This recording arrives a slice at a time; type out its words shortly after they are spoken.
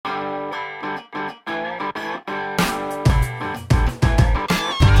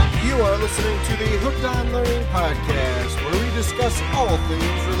listening to the Hooked on Learning podcast, where we discuss all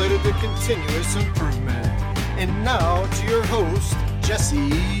things related to continuous improvement. And now to your host, Jesse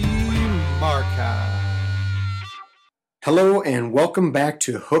Marca. Hello and welcome back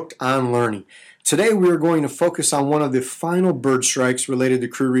to Hooked on Learning. Today we are going to focus on one of the final bird strikes related to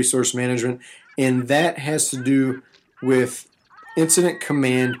crew resource management, and that has to do with incident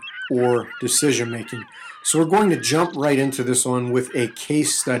command or decision making. So we're going to jump right into this one with a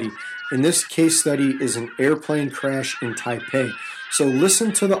case study. And this case study is an airplane crash in Taipei. So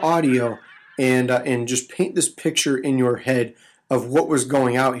listen to the audio and just paint this picture in your head of what was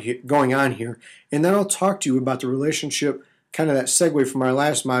going on here. And then I'll talk to you about the relationship, kind of that segue from our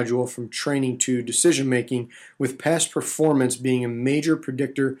last module, from training to decision making, with past performance being a major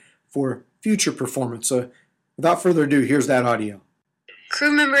predictor for future performance. So without further ado, here's that audio.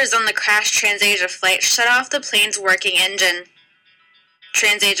 Crew members on the crashed TransAsia flight shut off the plane's working engine.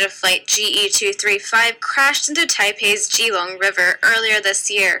 TransAsia flight GE235 crashed into Taipei's Jilong River earlier this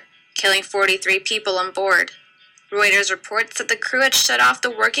year, killing 43 people on board. Reuters reports that the crew had shut off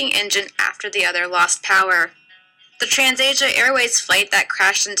the working engine after the other lost power. The TransAsia Airways flight that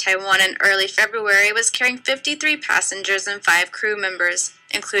crashed in Taiwan in early February was carrying 53 passengers and 5 crew members,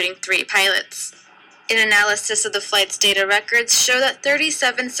 including 3 pilots. An analysis of the flight's data records show that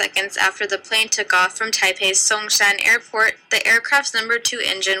 37 seconds after the plane took off from Taipei's Songshan Airport, the aircraft's number 2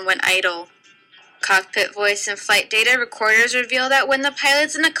 engine went idle. Cockpit voice and flight data recorders reveal that when the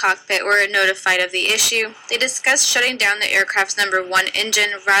pilots in the cockpit were notified of the issue, they discussed shutting down the aircraft's number 1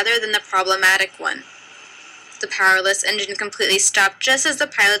 engine rather than the problematic one. The powerless engine completely stopped just as the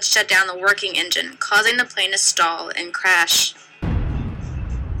pilots shut down the working engine, causing the plane to stall and crash.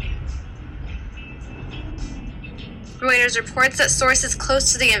 Reuters reports that sources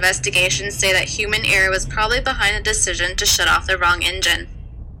close to the investigation say that human error was probably behind the decision to shut off the wrong engine.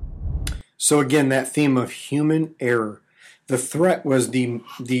 So again, that theme of human error. The threat was the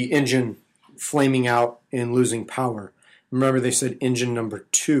engine flaming out and losing power. Remember, they said engine number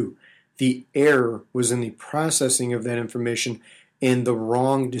 2. The error was in the processing of that information, and the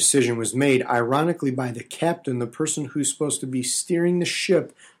wrong decision was made, ironically, by the captain, the person who's supposed to be steering the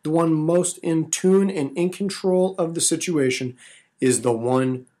ship. The one most in tune and in control of the situation is the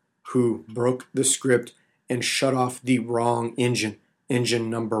one who broke the script and shut off the wrong engine, engine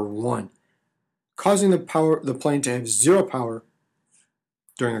number 1, causing the plane to have 0 power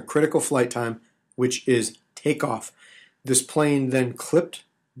during a critical flight time, which is takeoff. This plane then clipped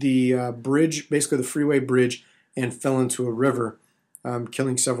the bridge, basically the freeway bridge, and fell into a river,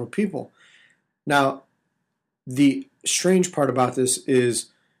 killing several people. Now, the strange part about this is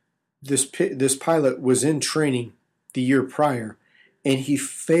this pilot was in training the year prior, and he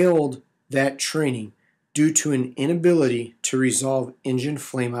failed that training due to an inability to resolve engine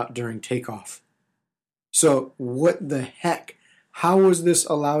flameout during takeoff. So what the heck? How was this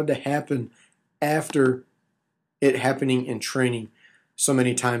allowed to happen after it happening in training so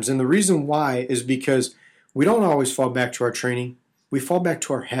many times? And the reason why is because we don't always fall back to our training. We fall back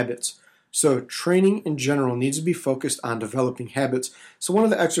to our habits. So training in general needs to be focused on developing habits. So one of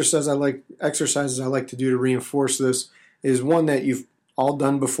the exercises I like to do to reinforce this is one that you've all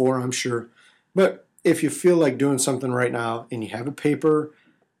done before, I'm sure. But if you feel like doing something right now and you have a paper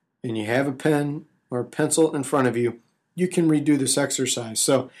and you have a pen or a pencil in front of you, you can redo this exercise.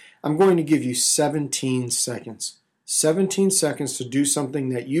 So I'm going to give you 17 seconds. 17 seconds to do something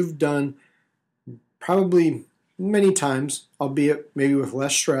that you've done probably many times, albeit maybe with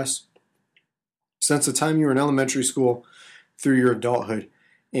less stress, since the time you were in elementary school through your adulthood.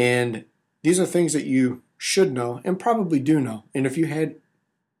 And these are things that you should know and probably do know. And if you had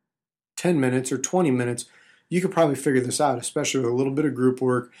 10 minutes or 20 minutes, you could probably figure this out, especially with a little bit of group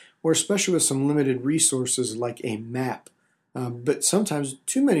work, or especially with some limited resources like a map. But sometimes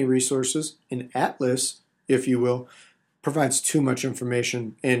too many resources, an atlas, if you will, provides too much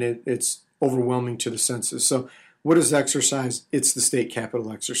information, and it's overwhelming to the senses. So what is the exercise? It's the state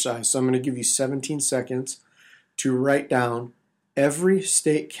capital exercise. So I'm going to give you 17 seconds to write down every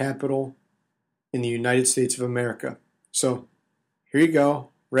state capital in the United States of America. So here you go.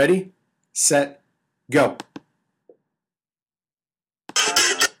 Ready, set, go.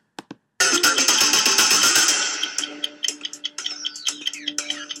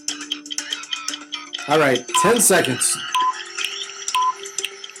 All right, 10 seconds.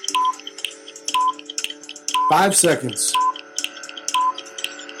 5 seconds.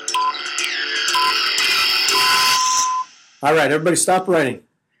 All right, everybody stop writing.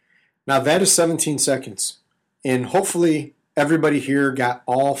 Now that is 17 seconds. And hopefully everybody here got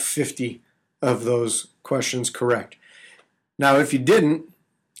all 50 of those questions correct. Now if you didn't,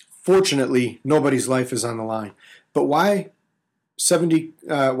 Fortunately, nobody's life is on the line. But why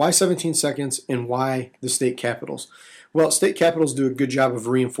 17 seconds, and why the state capitals? Well, state capitals do a good job of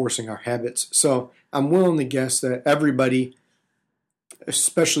reinforcing our habits. So I'm willing to guess that everybody,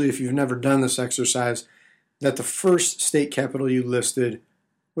 especially if you've never done this exercise, that the first state capital you listed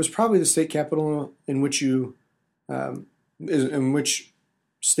was probably the state capital in which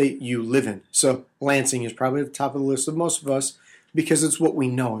state you live in. So Lansing is probably at the top of the list of most of us because it's what we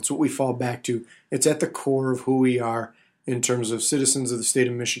know. It's what we fall back to. It's at the core of who we are in terms of citizens of the state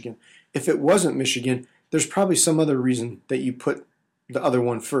of Michigan. If it wasn't Michigan, there's probably some other reason that you put the other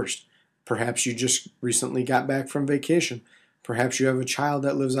one first. Perhaps you just recently got back from vacation. Perhaps you have a child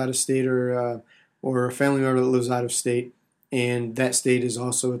that lives out of state, or a family member that lives out of state, and that state is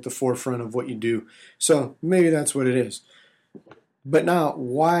also at the forefront of what you do. So maybe that's what it is. But now,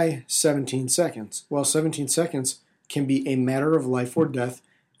 why 17 seconds? Well, 17 seconds can be a matter of life or death.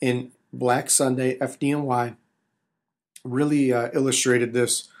 In Black Sunday, FDNY really illustrated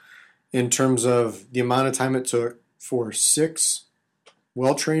this in terms of the amount of time it took for 6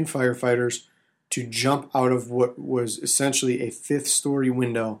 well-trained firefighters to jump out of what was essentially a 5th-story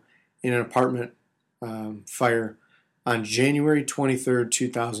window in an apartment fire on January 23rd,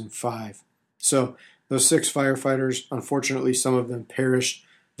 2005. So those 6 firefighters, unfortunately, some of them perished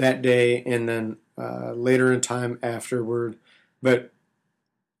that day and then later in time afterward. But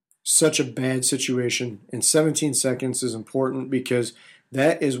such a bad situation, and 17 seconds is important because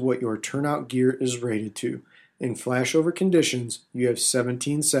that is what your turnout gear is rated to. In flashover conditions, you have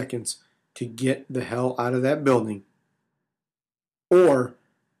 17 seconds to get the hell out of that building or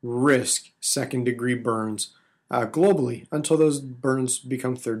risk second-degree burns globally until those burns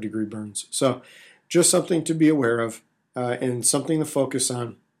become third-degree burns. So just something to be aware of and something to focus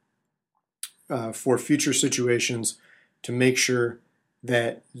on for future situations to make sure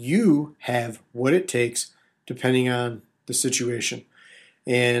that you have what it takes depending on the situation.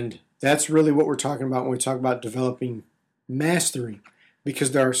 And that's really what we're talking about when we talk about developing mastery,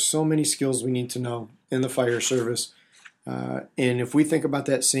 because there are so many skills we need to know in the fire service. And if we think about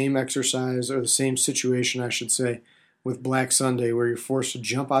that same exercise, or the same situation, I should say, with Black Sunday, where you're forced to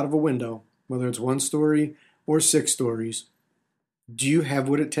jump out of a window, whether it's 1 story or 6 stories, do you have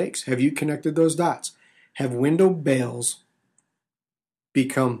what it takes? Have you connected those dots? Have window bails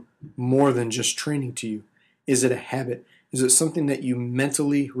become more than just training to you? Is it a habit? Is it something that you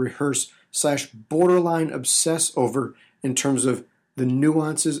mentally rehearse / borderline obsess over in terms of the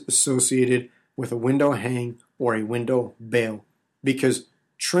nuances associated with a window hang or a window bail? Because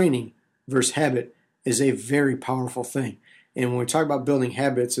training versus habit is a very powerful thing. And when we talk about building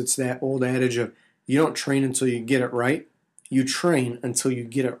habits, it's that old adage of you don't train until you get it right. You train until you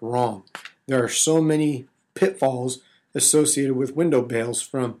get it wrong. There are so many pitfalls associated with window bails,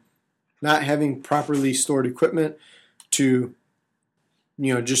 from not having properly stored equipment to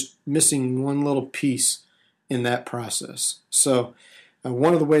just missing one little piece in that process. So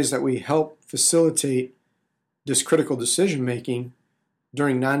one of the ways that we help facilitate this critical decision making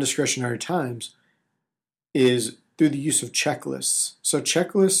during non-discretionary times is through the use of checklists. So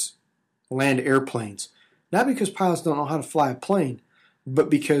checklists land airplanes, not because pilots don't know how to fly a plane, but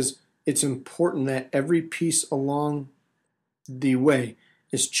because it's important that every piece along the way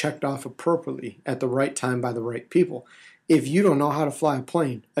is checked off appropriately at the right time by the right people. If you don't know how to fly a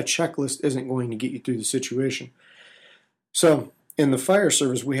plane, a checklist isn't going to get you through the situation. So in the fire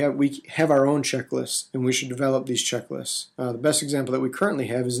service, we have our own checklists, and we should develop these checklists. The best example that we currently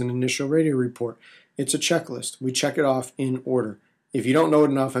have is an initial radio report. It's a checklist. We check it off in order. If you don't know what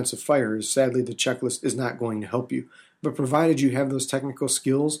an offensive fire is, sadly the checklist is not going to help you. But provided you have those technical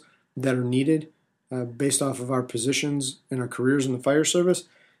skills that are needed based off of our positions and our careers in the fire service,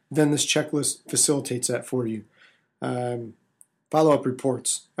 then this checklist facilitates that for you. Follow-up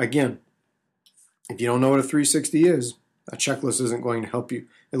reports. Again, if you don't know what a 360 is, a checklist isn't going to help you.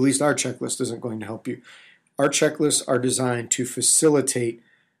 At least our checklist isn't going to help you. Our checklists are designed to facilitate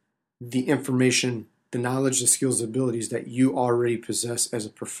the information, the knowledge, the skills, the abilities that you already possess as a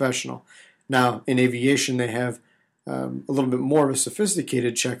professional. Now, in aviation, they have a little bit more of a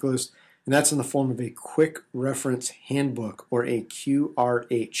sophisticated checklist, and that's in the form of a quick reference handbook, or a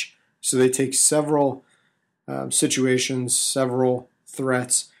QRH. So they take several situations, several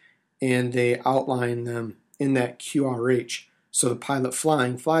threats, and they outline them in that QRH. So the pilot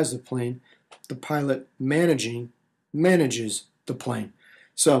flying flies the plane, the pilot managing manages the plane.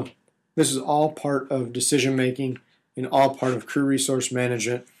 So this is all part of decision making, and all part of crew resource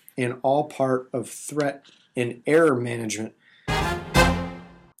management, and all part of threat and error management.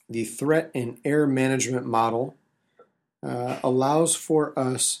 The threat and error management model allows for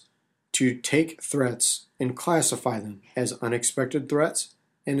us to take threats and classify them as unexpected threats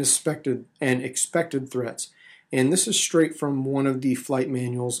and expected threats. And this is straight from one of the flight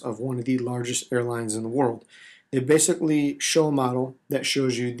manuals of one of the largest airlines in the world. They basically show a model that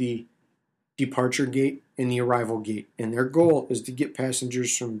shows you the departure gate and the arrival gate. And their goal is to get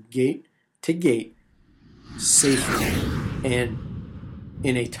passengers from gate to gate safely and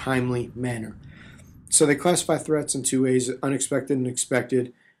in a timely manner. So they classify threats in two ways, unexpected and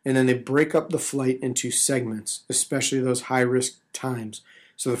expected, and then they break up the flight into segments, especially those high-risk times.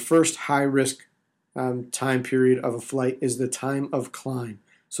 So the first high-risk time period of a flight is the time of climb.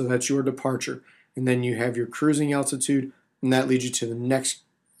 So that's your departure. And then you have your cruising altitude, and that leads you to the next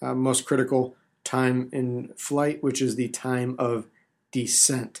most critical time in flight, which is the time of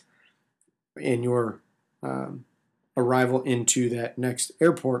descent and your arrival into that next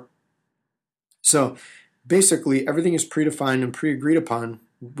airport. So basically, everything is predefined and pre-agreed upon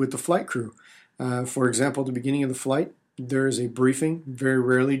with the flight crew. For example, at the beginning of the flight, there is a briefing. Very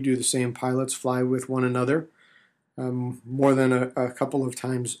rarely do the same pilots fly with one another, more than a couple of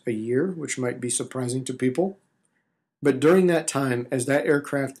times a year, which might be surprising to people. But during that time, as that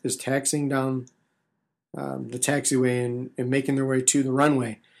aircraft is taxiing down the taxiway and making their way to the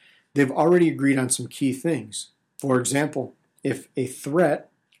runway, they've already agreed on some key things. For example, if a threat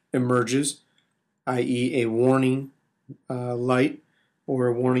emerges, i.e. a warning light or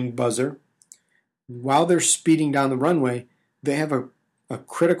a warning buzzer, while they're speeding down the runway, they have a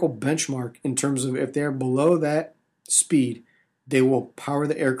critical benchmark in terms of if they're below that speed, they will power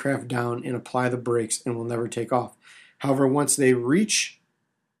the aircraft down and apply the brakes and will never take off. However, once they reach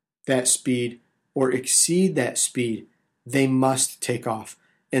that speed or exceed that speed, they must take off.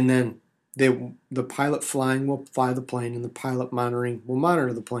 And then the pilot flying will fly the plane and the pilot monitoring will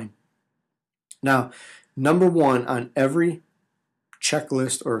monitor the plane. Now, number one on every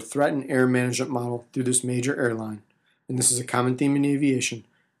checklist or threatened air management model through this major airline, and this is a common theme in aviation,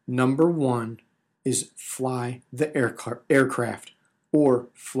 number one is fly the aircraft or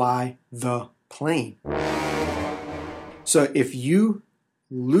fly the plane. So if you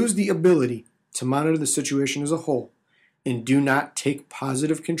lose the ability to monitor the situation as a whole and do not take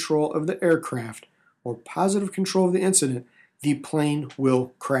positive control of the aircraft or positive control of the incident, the plane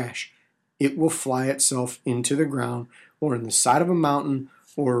will crash. It will fly itself into the ground or in the side of a mountain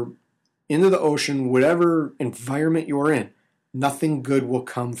or into the ocean, whatever environment you're in. Nothing good will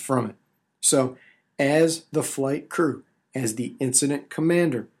come from it. So as the flight crew, as the incident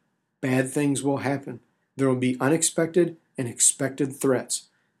commander, bad things will happen. There will be unexpected and expected threats.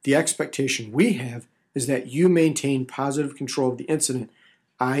 The expectation we have is that you maintain positive control of the incident,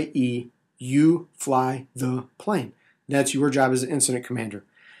 i.e. you fly the plane. That's your job as an incident commander.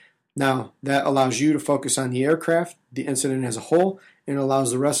 Now, that allows you to focus on the aircraft, the incident as a whole, and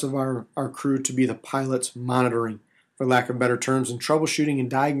allows the rest of our crew to be the pilots monitoring, for lack of better terms, and troubleshooting and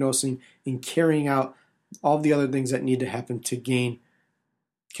diagnosing and carrying out all the other things that need to happen to gain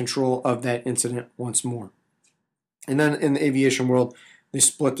control of that incident once more. And then in the aviation world, they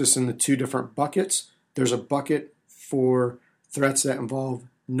split this into two different buckets. There's a bucket for threats that involve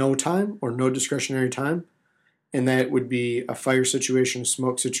no time or no discretionary time, and that would be a fire situation, a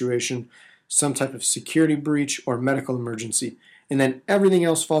smoke situation, some type of security breach, or medical emergency. And then everything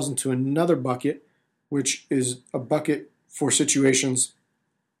else falls into another bucket, which is a bucket for situations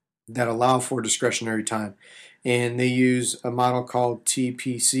that allow for discretionary time. And they use a model called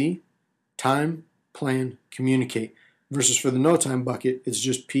TPC, time, plan, communicate. Versus for the no time bucket, it's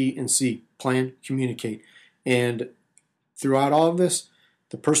just P and C, plan, communicate. And throughout all of this,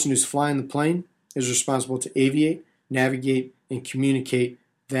 the person who's flying the plane is responsible to aviate, navigate, and communicate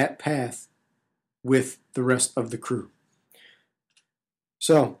that path with the rest of the crew.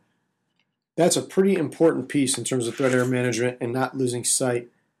 So that's a pretty important piece in terms of threat air management and not losing sight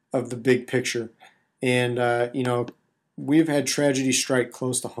of the big picture. And, we've had tragedy strike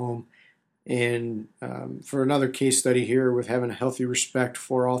close to home. And for another case study here with having a healthy respect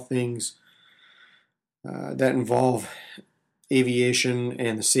for all things that involve aviation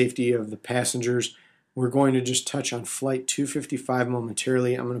and the safety of the passengers, we're going to just touch on Flight 255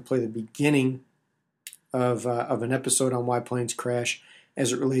 momentarily. I'm going to play the beginning of an episode on why planes crash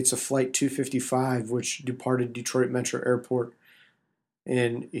as it relates to Flight 255, which departed Detroit Metro Airport.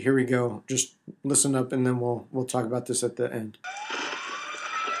 And here we go. Just listen up, and then we'll talk about this at the end.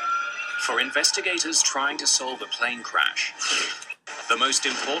 For investigators trying to solve a plane crash, the most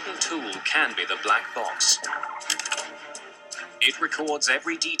important tool can be the black box. It records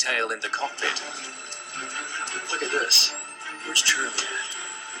every detail in the cockpit. Look at this. Where's Charlie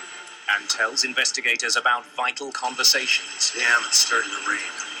at? And tells investigators about vital conversations. Damn, it's starting to rain.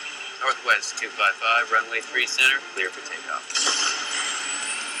 Northwest 255, runway 3 center, clear for takeoff.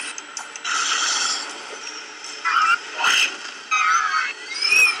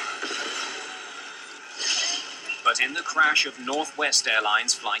 But in the crash of Northwest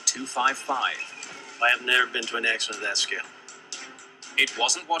Airlines Flight 255, I have never been to an accident of that scale. it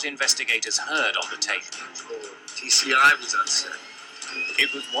wasn't what investigators heard on the tape. TCI was on set.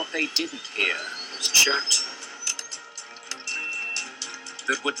 It was what they didn't hear It was checked.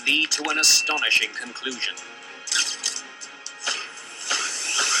 that would lead to an astonishing conclusion.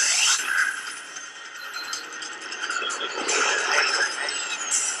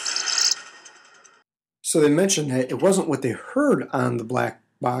 So they mentioned that it wasn't what they heard on the black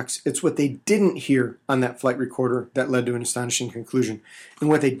box, it's what they didn't hear on that flight recorder that led to an astonishing conclusion. And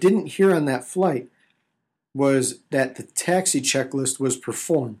what they didn't hear on that flight was that the taxi checklist was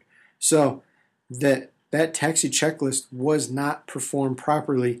performed. So that taxi checklist was not performed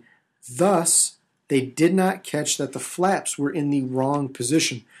properly. Thus, they did not catch that the flaps were in the wrong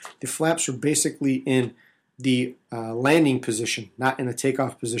position. The flaps were basically in the landing position, not in the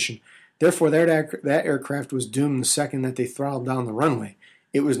takeoff position. Therefore, that aircraft was doomed the second that they throttled down the runway.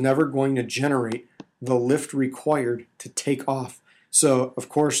 It was never going to generate the lift required to take off. So, of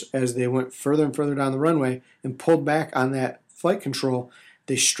course, as they went further and further down the runway and pulled back on that flight control,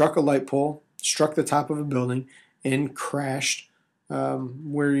 they struck a light pole, struck the top of a building, and crashed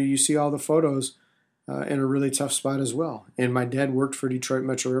where you see all the photos in a really tough spot as well. And my dad worked for Detroit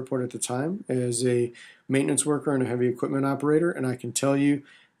Metro Airport at the time as a maintenance worker and a heavy equipment operator, and I can tell you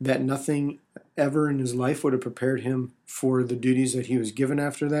that nothing ever in his life would have prepared him for the duties that he was given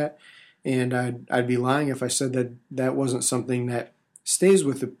after that. And I'd be lying if I said that that wasn't something that stays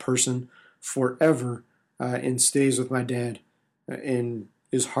with the person forever and stays with my dad and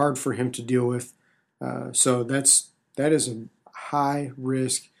is hard for him to deal with. So that is a high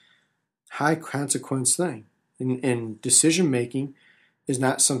risk, high consequence thing. And decision making is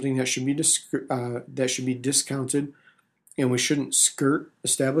not something that should be discounted. And we shouldn't skirt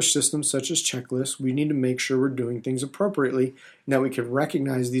established systems such as checklists. We need to make sure we're doing things appropriately and that we can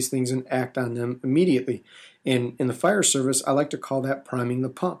recognize these things and act on them immediately. And in the fire service, I like to call that priming the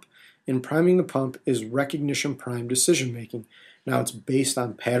pump. And priming the pump is recognition prime decision making. Now, it's based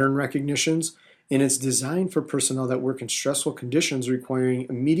on pattern recognitions, and it's designed for personnel that work in stressful conditions requiring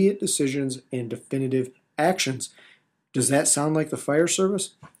immediate decisions and definitive actions. Does that sound like the fire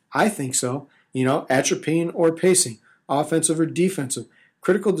service? I think so. Atropine or pacing, offensive or defensive.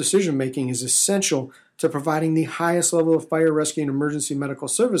 Critical decision making is essential to providing the highest level of fire rescue and emergency medical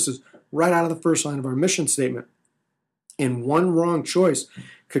services right out of the first line of our mission statement. And one wrong choice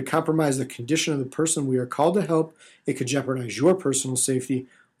could compromise the condition of the person we are called to help. It could jeopardize your personal safety,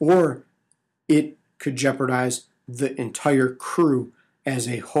 or it could jeopardize the entire crew as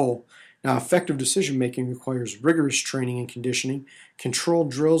a whole. Now, effective decision making requires rigorous training and conditioning.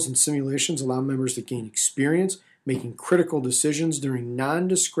 Controlled drills and simulations allow members to gain experience making critical decisions during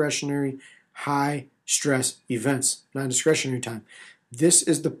non-discretionary high-stress events, non-discretionary time. This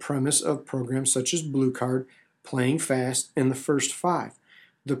is the premise of programs such as Blue Card, Playing Fast, and the First Five.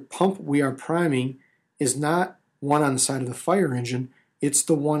 The pump we are priming is not one on the side of the fire engine, it's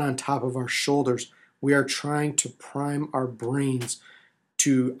the one on top of our shoulders. We are trying to prime our brains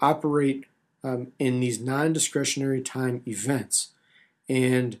to operate in these non-discretionary time events.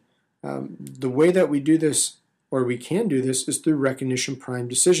 And the way that we do this, or we can do this, is through recognition prime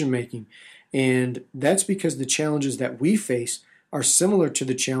decision making. And that's because the challenges that we face are similar to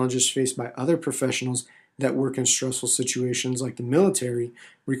the challenges faced by other professionals that work in stressful situations like the military,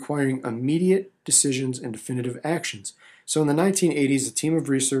 requiring immediate decisions and definitive actions. So in the 1980s, a team of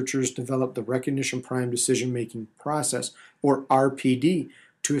researchers developed the recognition prime decision making process, or RPD,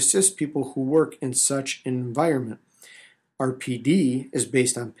 to assist people who work in such an environment. RPD is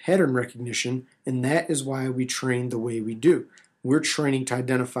based on pattern recognition, and that is why we train the way we do. We're training to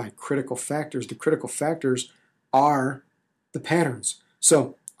identify critical factors. The critical factors are the patterns.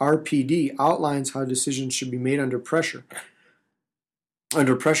 So RPD outlines how decisions should be made under pressure.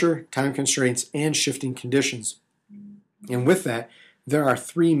 Under pressure, time constraints, and shifting conditions. And with that, there are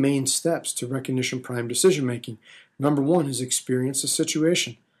three main steps to recognition prime decision making. Number one is experience the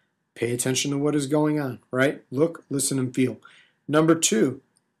situation. Pay attention to what is going on, right? Look, listen, and feel. Number two,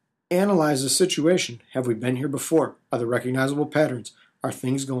 analyze the situation. Have we been here before? Are there recognizable patterns? Are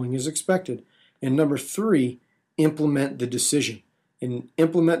things going as expected? And number three, implement the decision. And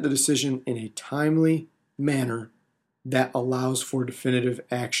implement the decision in a timely manner that allows for definitive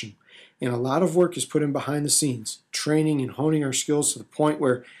action. And a lot of work is put in behind the scenes, training and honing our skills to the point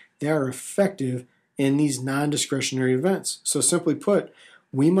where they are effective in these non-discretionary events. So simply put,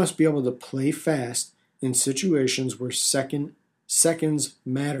 We must be able to play fast in situations where seconds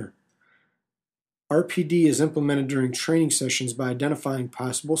matter. RPD is implemented during training sessions by identifying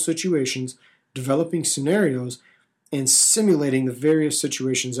possible situations, developing scenarios, and simulating the various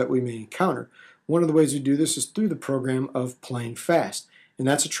situations that we may encounter. One of the ways we do this is through the program of Playing Fast, and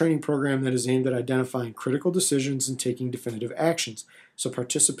that's a training program that is aimed at identifying critical decisions and taking definitive actions. So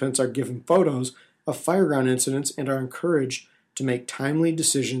participants are given photos of fireground incidents and are encouraged to make timely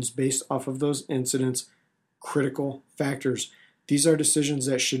decisions based off of those incidents' critical factors. These are decisions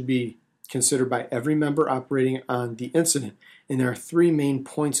that should be considered by every member operating on the incident, and there are 3 main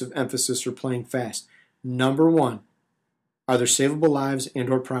points of emphasis for Playing Fast. Number 1, are there savable lives and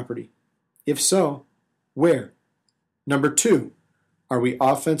or property? If so, where? Number 2, are we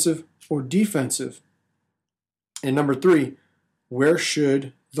offensive or defensive? And number 3, where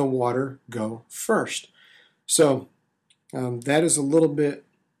should the water go first? So that is a little bit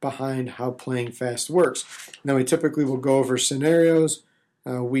behind how Playing Fast works. Now we typically will go over scenarios.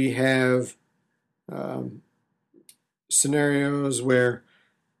 We have scenarios where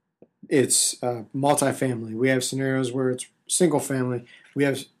it's multifamily. We have scenarios where it's single family. We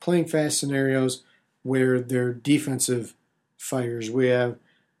have Playing Fast scenarios where they're defensive fires. We have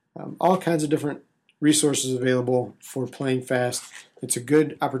all kinds of different resources available for Playing Fast. It's a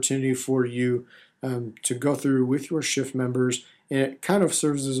good opportunity for you to go through with your shift members, and it kind of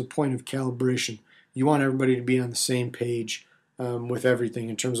serves as a point of calibration. You want everybody to be on the same page with everything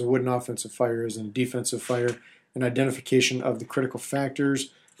in terms of what an offensive fire is and a defensive fire, and identification of the critical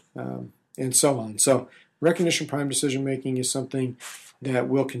factors, and so on. So recognition prime decision making is something that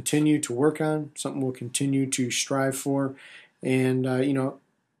we'll continue to work on, something we'll continue to strive for, and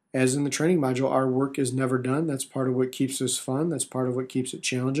as in the training module, our work is never done. That's part of what keeps us fun. That's part of what keeps it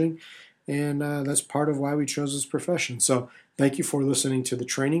challenging, and that's part of why we chose this profession. So thank you for listening to the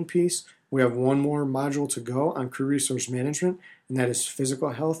training piece. We have one more module to go on crew resource management, and that is physical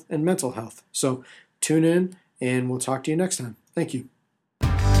health and mental health. So tune in, and we'll talk to you next time. Thank you.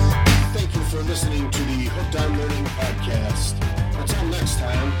 Thank you for listening to the Hooked on Learning podcast. Until next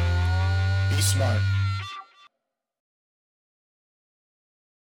time, be smart.